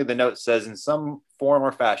 certainly the note says in some form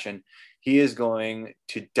or fashion, he is going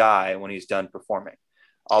to die when he's done performing.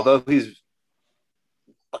 Although he's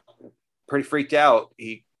pretty freaked out,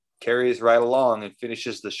 he carries right along and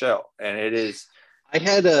finishes the show. And it is... I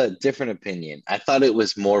had a different opinion. I thought it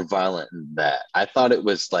was more violent than that. I thought it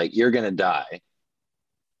was like, you're going to die.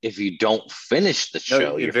 If you don't finish the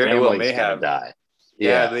show, your family's going to die.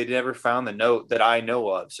 Yeah, they never found the note that I know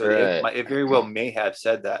of. So it very well may have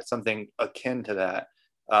said that, something akin to that.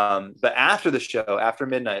 But after the show, after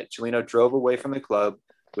midnight, Chileno drove away from the club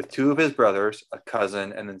with two of his brothers, a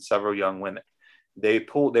cousin, and then several young women. They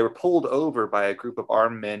were pulled over by a group of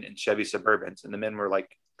armed men in Chevy Suburbans, and the men were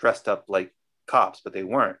like dressed up like cops, but they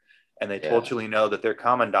weren't. And they told Chileno that their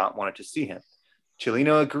commandant wanted to see him.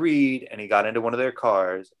 Chileno agreed, and he got into one of their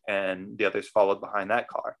cars, and the others followed behind that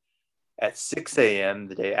car. At 6 a.m.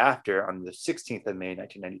 the day after, on the 16th of May,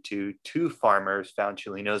 1992, two farmers found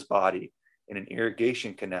Chileno's body in an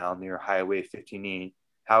irrigation canal near Highway 15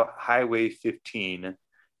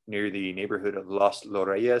 near the neighborhood of Los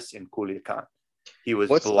Loreyes in Culiacan. He was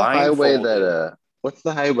blindfolded. What's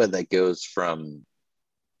the highway that goes from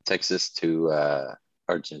Texas to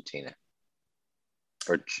Argentina?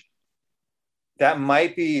 That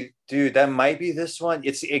might be this one.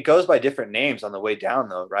 It goes by different names on the way down,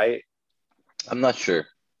 though, right? I'm not sure.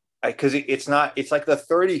 Because it's like the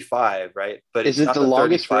 35, right? But is it the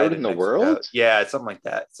longest road in the world? Yeah, it's something like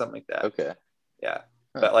that. Okay. Yeah,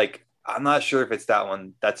 but like I'm not sure if it's that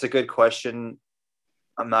one. That's a good question.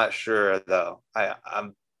 I'm not sure though.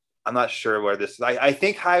 I'm not sure where this is. I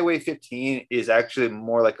think Highway 15 is actually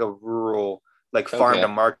more like a rural, like farm to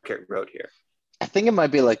market road here. I think it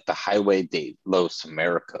might be like the Highway de los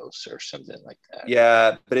Americos or something like that.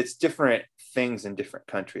 Yeah, but it's different things in different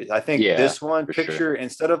countries. I think this one picture,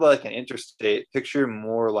 instead of like an interstate, picture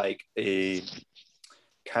more like a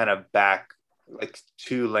kind of back, like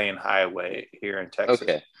 2-lane highway here in Texas.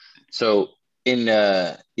 Okay. So in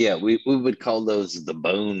we would call those the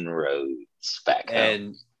bone roads back home.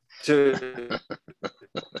 And to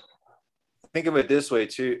think of it this way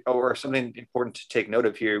too, or something important to take note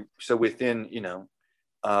of here. So within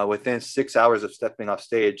 6 hours of stepping off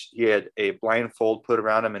stage, he had a blindfold put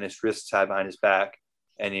around him and his wrists tied behind his back,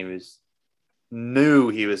 and knew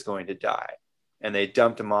he was going to die. And they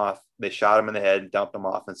dumped him off. They shot him in the head and dumped him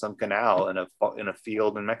off in some canal in a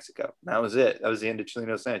field in Mexico. And that was it. That was the end of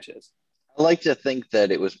Chileno Sanchez. I like to think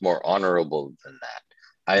that it was more honorable than that.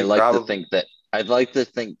 I'd like to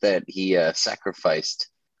think that he sacrificed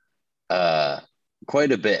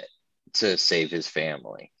quite a bit to save his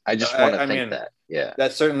family. I just want to think that. Yeah,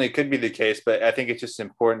 that certainly could be the case, but I think it's just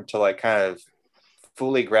important to like kind of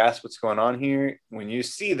fully grasp what's going on here. When you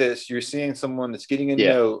see this, you're seeing someone that's getting a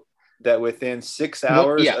note that within 6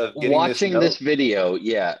 hours of getting watching this video,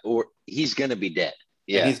 or he's going to be dead.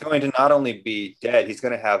 Yeah, and he's going to not only be dead, he's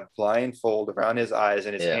going to have blindfold around his eyes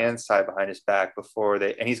and his hands tied behind his back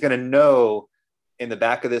and he's going to know in the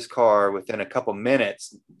back of this car within a couple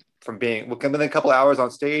minutes within a couple hours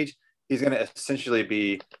on stage, he's going to essentially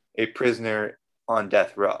be a prisoner on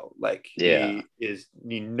death row. Like he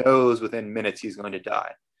knows within minutes he's going to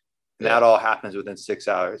die. And that all happens within 6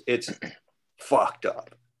 hours. It's fucked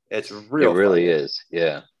up. It's real. It really is.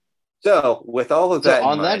 Yeah. So with all of So that in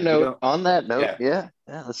on that mind, note, yeah,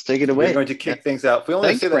 yeah, let's take it we're away. going to kick things out. We only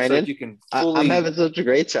Thanks, say that so that Brandon. you can I'm fully. having such a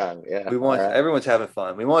great time. Yeah. We want All right. everyone's having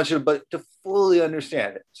fun. We want you to fully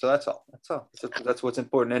understand it. So that's all. That's all. That's what's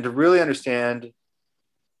important, and to really understand,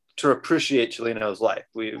 to appreciate Chilino's life.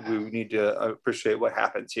 We need to appreciate what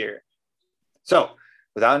happens here. So,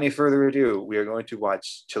 without any further ado, we are going to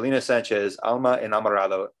watch Chilino Sanchez, Alma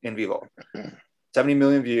Enamorado in vivo. 70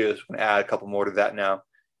 million views. I'm going to add a couple more to that now.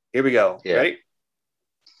 Here we go. Yeah. Ready?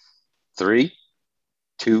 3,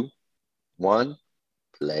 2, 1,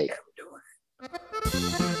 play.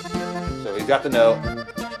 So he's got the note.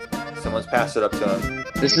 Someone's passed it up to him.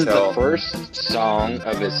 This is the first song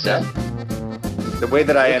of his set. The way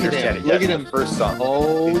that I Look at understand him. it. Look Yes, at him. the first song.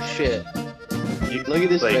 Oh shit! Look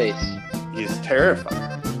at his like, face. He's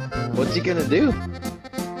terrified. What's he gonna do?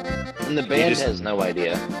 And the band just- has no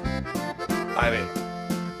idea. I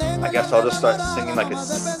mean, I guess I'll just start singing like a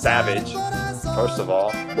savage, first of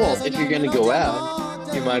all. Well, if you're gonna go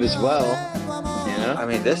out, you might as well. You know? I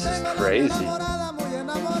mean, this is crazy.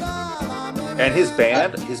 And his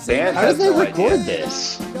band How has did they no record idea.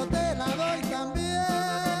 this?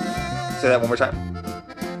 Say that one more time.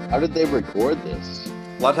 How did they record this?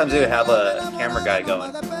 A lot of times they would have a camera guy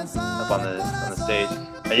going up on the stage,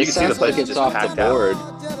 and you It can see the sounds place like is it's just off packed the out. board.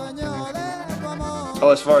 Oh,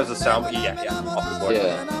 as far as the sound, yeah, off the board.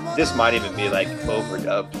 Yeah, This might even be like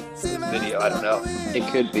overdubbed for this video. I don't know. it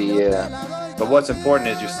could be. Yeah. But what's important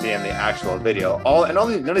is you're seeing the actual video. None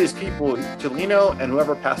of these people, Chilino and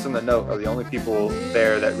whoever passed him the note, are the only people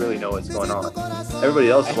there that really know what's going on.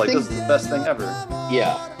 Everybody else is like, this is the best thing ever.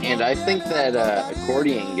 Yeah, and I think that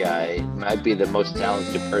accordion guy might be the most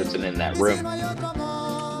talented person in that room.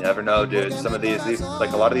 You never know, dude. Some of these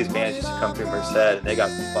like a lot of these bands used to come through Merced, and they got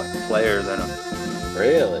some fucking players in them.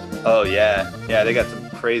 Really? Oh yeah, they got some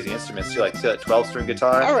crazy instruments too. Like see that 12-string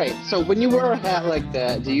guitar. All right. So when you wear a hat like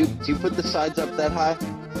that, do you put the sides up that high?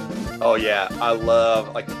 Oh yeah, I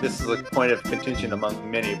love like this is a point of contention among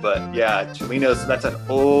many, but yeah, Chilino's that's an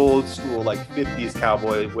old school like 50s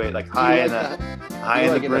cowboy way, like high in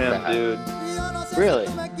the brim, dude. Really?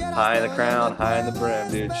 High in the crown, high in the brim,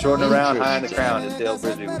 dude. Short and around, high in the crown, as Dale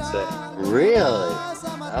Brisby would say. Really?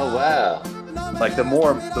 Oh wow. Like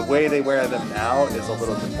the way they wear them now is a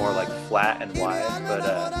little bit more like flat and wide, but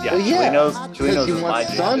yeah, Well, yeah, Chilino's you is want my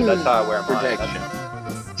jam, sun dude. That's how I wear protection.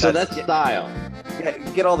 mine. So that's style. Yeah,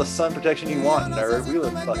 get all the sun protection you want, nerd. We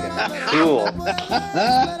look fucking cool.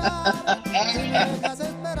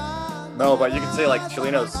 No, but you can say like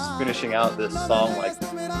Chilino's finishing out this song like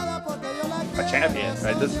a champion,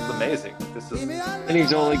 right? This is amazing. And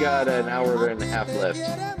he's only got an hour and a half left.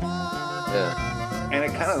 Yeah. And it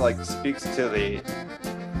kind of like speaks to the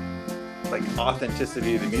like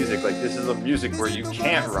authenticity of the music. Like this is a music where you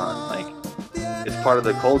can't run. Like it's part of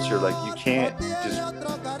the culture. Like you can't just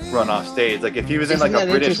run off stage. Like if he was in like a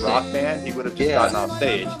British rock band, he would have just gotten off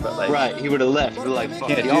stage. But like right, he would have left. He'd be like, fuck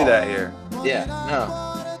can't y'all. do that here. Yeah, no.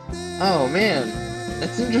 Oh man,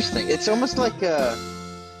 that's interesting. It's almost like yeah,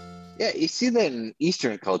 you see that in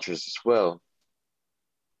Eastern cultures as well.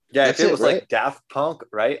 Yeah, That's if it was right? like Daft Punk,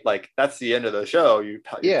 right? Like that's the end of the show. You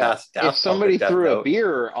pass Daft Punk. If somebody with Death threw a Note.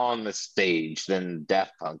 beer on the stage, then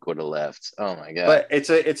Daft Punk would have left. Oh my god! But it's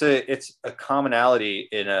a commonality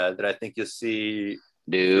in that I think you'll see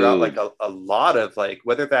Dude, throughout like a lot of like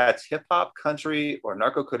whether that's hip hop, country, or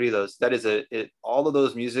narco corridos. That is all of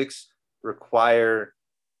those musics require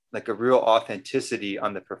like a real authenticity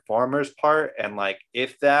on the performer's part, and like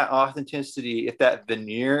if that authenticity, if that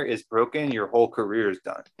veneer is broken, your whole career is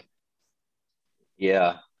done.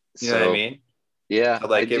 yeah. You know what I mean? Yeah, So,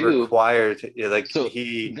 like I it do. required like So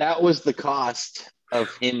he that was the cost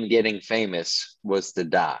of him getting famous, was to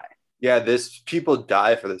die. yeah, this people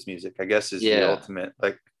die for this music, I guess is the Yeah. ultimate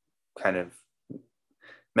like kind of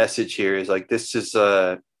message here is like this is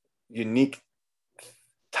a unique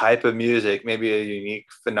type of music, maybe a unique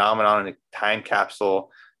phenomenon, a time capsule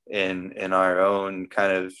in our own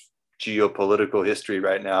kind of geopolitical history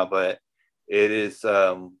right now. But it is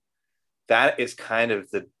that is kind of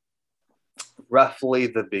the roughly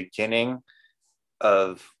the beginning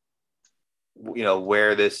of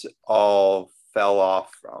where this all fell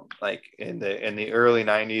off from. Like in the early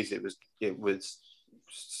 90s, it was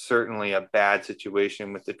certainly a bad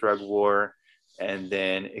situation with the drug war. And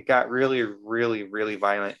then it got really, really, really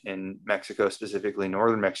violent in Mexico, specifically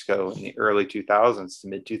northern Mexico, in the early 2000s to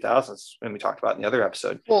mid 2000s, when we talked about in the other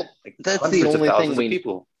episode. Well, Like that's the hundreds of only thing thousands of we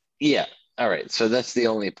people. Yeah. All right. So that's the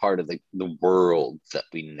only part of the world that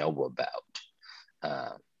we know about.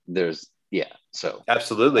 So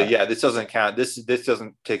Absolutely, yeah. This doesn't count. This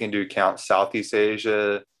doesn't take into account Southeast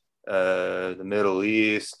Asia, the Middle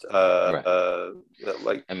East, Right.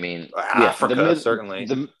 like I mean, yeah, Africa, certainly.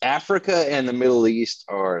 the Africa and the Middle East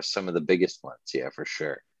are some of the biggest ones. Yeah, for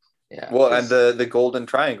sure. Yeah, Well, and because the Golden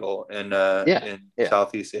Triangle yeah, in yeah,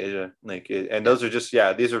 Southeast Asia, like, and yeah, those are just,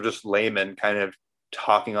 yeah, these are just laymen kind of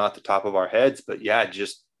talking off the top of our heads, but yeah,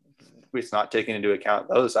 just it's not taking into account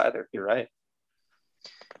those either. You're right.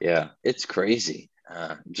 yeah. It's crazy.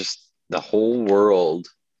 Just the whole world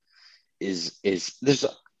is there's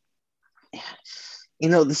the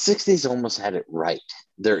 60s almost had it right.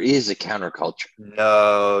 There is a counterculture.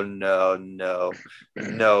 No, no, no,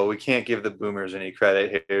 no. We can't give the boomers any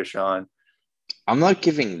credit here, Sean. I'm not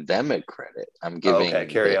giving them a credit. Oh, okay,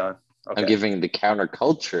 carry on. I'm Okay. giving the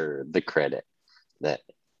counterculture the credit that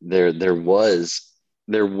there was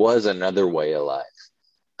another way of life.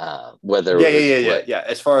 Whether Yeah, it yeah, was yeah, yeah, yeah.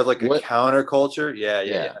 As far as like a what counterculture, yeah,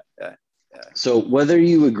 yeah, yeah. yeah, yeah, yeah. So whether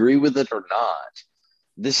you agree with it or not,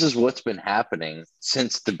 this is what's been happening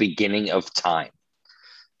since the beginning of time.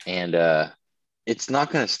 And it's not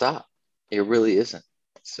going to stop. It really isn't.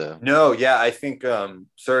 So No, yeah, I think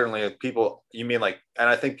certainly people, you mean like, and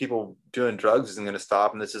I think people doing drugs isn't going to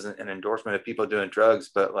stop, and this isn't an endorsement of people doing drugs,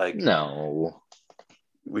 but like no,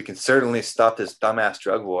 we can certainly stop this dumbass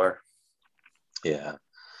drug war. yeah,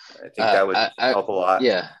 I think that would I help a lot.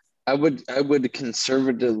 yeah, I would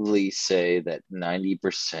conservatively say that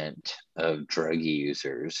 90% of drug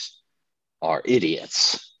users are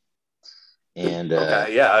idiots, and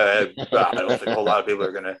Okay, yeah, I don't think a whole lot of people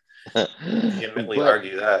are going to vehemently but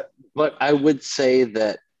argue that. but I would say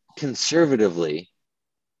that conservatively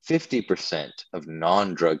 50% of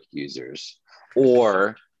non-drug users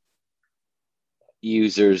or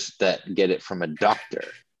users that get it from a doctor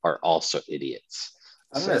are also idiots.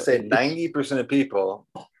 I'm going to So say 90% of people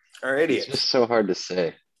are it's just idiots. so hard to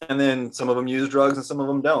say. And then some of them use drugs and some of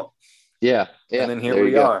them don't. Yeah, And yeah. then here There we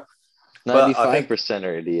you go. are. But 95%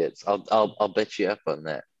 are idiots. I'll bet you up on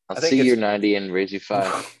that. I'll I think see your it's 90 and raise you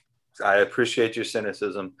 5. I appreciate your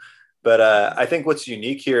cynicism, but I think what's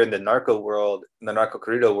unique here in the narco world, in the narco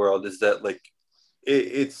corrido world, is that like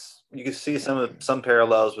it's you can see some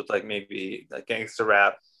parallels with like maybe like gangster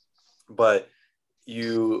rap, but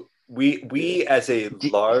we as a Do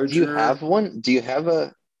you have larger. one? Do you have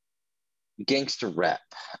a gangster rap?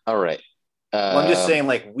 All right. Well, I'm just Um, saying,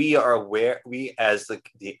 like we are aware, we as like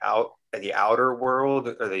the outer world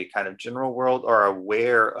or the kind of general world are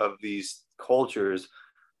aware of these cultures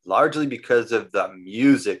largely because of the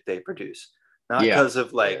music they produce, not yeah. because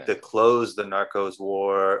of like Yeah. the clothes the narcos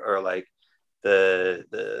wore or like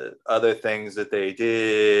the other things that they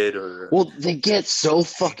did or Well, they get so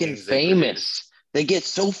fucking paintings they produced. famous. They get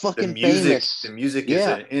so The fucking music, famous. the music is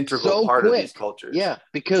Yeah. an integral So part of these quick. cultures. Yeah,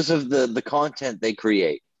 because of the content they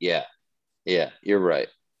create. Yeah. Yeah, you're right.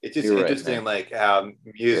 It's just You're right, interesting, man. like how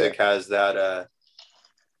Yeah. music has that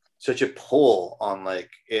such a pull on like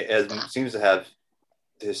it seems to have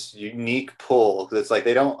this unique pull because it's like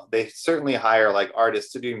they certainly hire like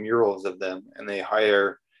artists to do murals of them and they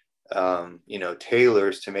hire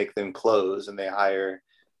tailors to make them clothes and they hire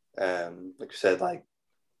like you said like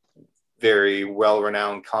very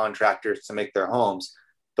well-renowned contractors to make their homes,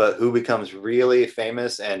 but who becomes really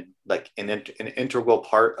famous and like an integral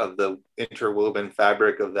part of the interwoven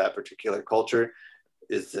fabric of that particular culture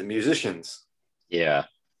is the musicians. Yeah.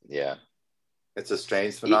 Yeah. It's a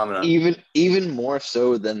strange phenomenon. Even more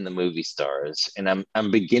so than the movie stars. And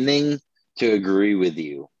I'm beginning to agree with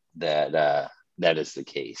you that that is the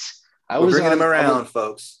case. I We're was bringing them on I was around,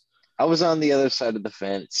 folks. I was on the other side of the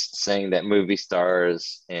fence saying that movie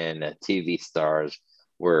stars and TV stars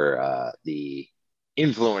were the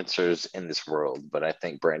influencers in this world, but I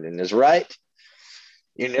think Brandon is right.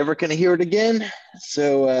 You're never going to hear it again.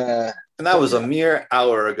 So, And that was a mere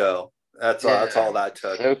hour ago. That's all yeah, that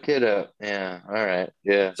took. soak it up. Yeah. All right.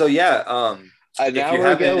 Yeah. So yeah, An if you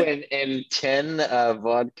hour ago haven't, and 10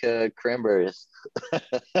 vodka cranberries.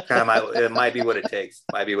 it might be what it takes.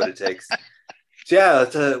 Might be what it takes. So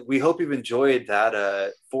yeah, we hope you've enjoyed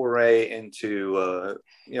that foray into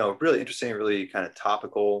really interesting, really kind of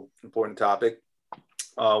topical, important topic.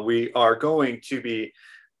 We are going to be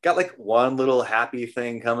got like one little happy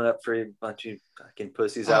thing coming up for a bunch of fucking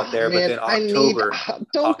pussies out Oh, there, but man, then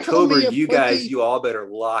don't call me a you guys, pussy. you all better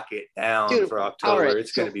lock it down Dude, for all October. right.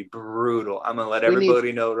 It's going So to be brutal. I'm going to let we need,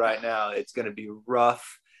 everybody know right now. It's going to be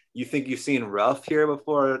rough. You think you've seen rough here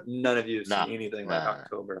before? None of you have nah, seen anything like nah.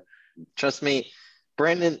 October. Trust me,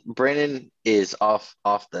 Brandon is off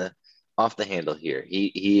the handle here.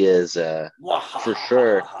 He is for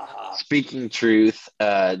sure speaking truth,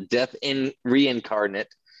 death in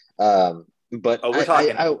reincarnate. But we're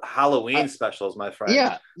talking Halloween specials, my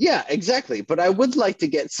friend. Yeah, exactly. But I would like to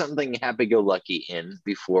get something happy-go-lucky in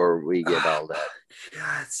before we get all that.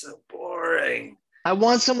 God, it's so boring. I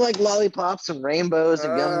want some like lollipops and rainbows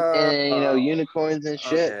and gum and unicorns and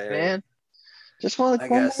shit, man. Just want one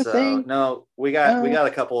more thing. No, we got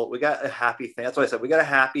a couple. We got a happy thing. That's what I said. We got a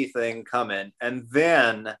happy thing coming, and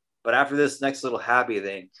then, but after this next little happy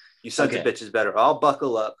thing, you sons of bitches better all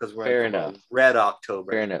buckle up because we're in Red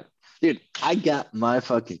October. Fair enough. Dude, I got my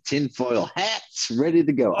fucking tinfoil hats ready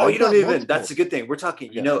to go. Oh, you don't even. That's a good thing. We're talking.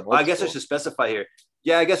 I guess I should specify here.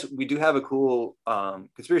 Yeah, I guess we do have a cool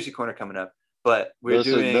conspiracy corner coming up, but those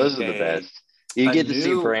are the best. You get to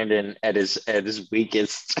see Brandon at his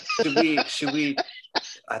weakest. Should we?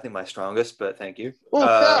 I think my strongest, but thank you.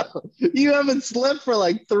 You haven't slept for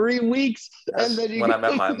like 3 weeks, and then when I'm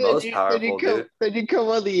at my most powerful, then you come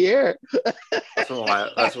on the air. That's when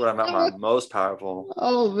I'm at my most powerful.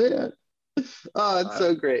 Oh man! Oh, it's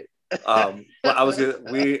so great.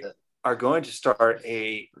 We are going to start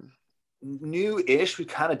a new-ish. We've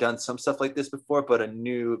kind of done some stuff like this before, but a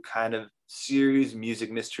new kind of series: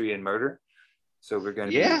 music, mystery, and murder. So we're going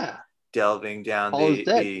to be delving down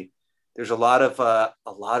there's a lot of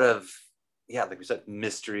like we said,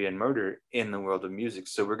 mystery and murder in the world of music.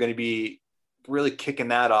 So we're going to be really kicking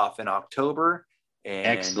that off in October. And,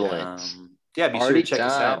 excellent. Be sure to check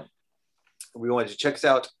us out. We wanted to check us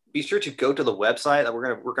out. Be sure to go to the website.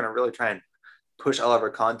 We're gonna really try and push all of our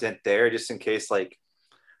content there, just in case, like,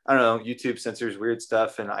 I don't know, YouTube censors weird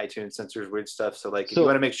stuff and iTunes censors weird stuff. So if you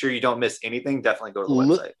want to make sure you don't miss anything, definitely go to the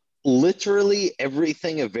website. Literally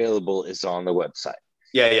everything available is on the website.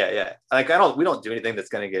 Yeah. Like we don't do anything that's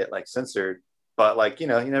gonna get like censored, but you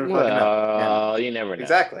never fucking know. Yeah. You never know.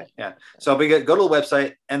 Exactly. Yeah. So go to the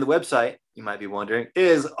website, and the website, you might be wondering,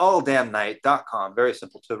 is alldamnnight.com. Very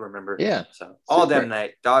simple to remember. Yeah. So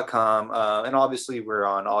alldamnnight.com. And obviously we're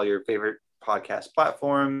on all your favorite podcast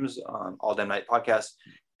platforms, All Damn Night Podcast.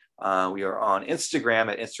 We are on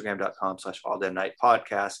Instagram at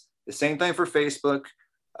instagram.com/alldamnnightpodcast. The same thing for Facebook.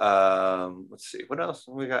 Let's see, what else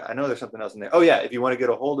we got? I know there's something else in there. Oh yeah, if you want to get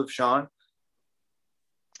a hold of Sean,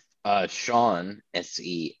 Sean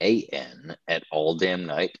SEAN at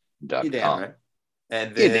alldamnnight.com. You damn right.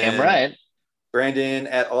 And then you're damn right. Brandon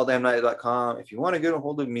at alldamnnight.com. If you want to get a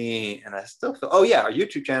hold of me, and I still feel, our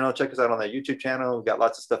YouTube channel. Check us out on that YouTube channel. We've got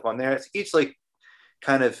lots of stuff on there. It's each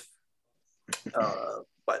kind of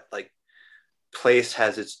place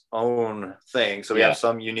has its own thing. So we have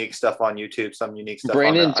some unique stuff on YouTube, some unique stuff.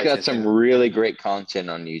 Brandon's got some really great content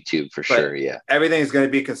on YouTube for sure. Yeah. Everything's going to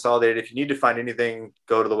be consolidated. If you need to find anything,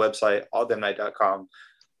 go to the website, alldamnnight.com.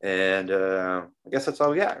 And I guess that's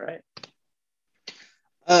all we got, right?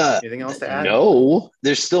 Anything else to add? No,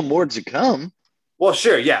 there's still more to come. Well,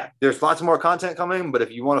 sure. Yeah. There's lots more content coming, but if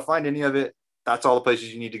you want to find any of it, that's all the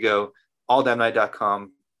places you need to go.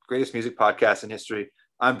 alldamnnight.com. Greatest music podcast in history.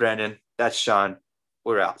 I'm Brandon. That's Sean.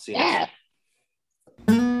 We're out. See you next time.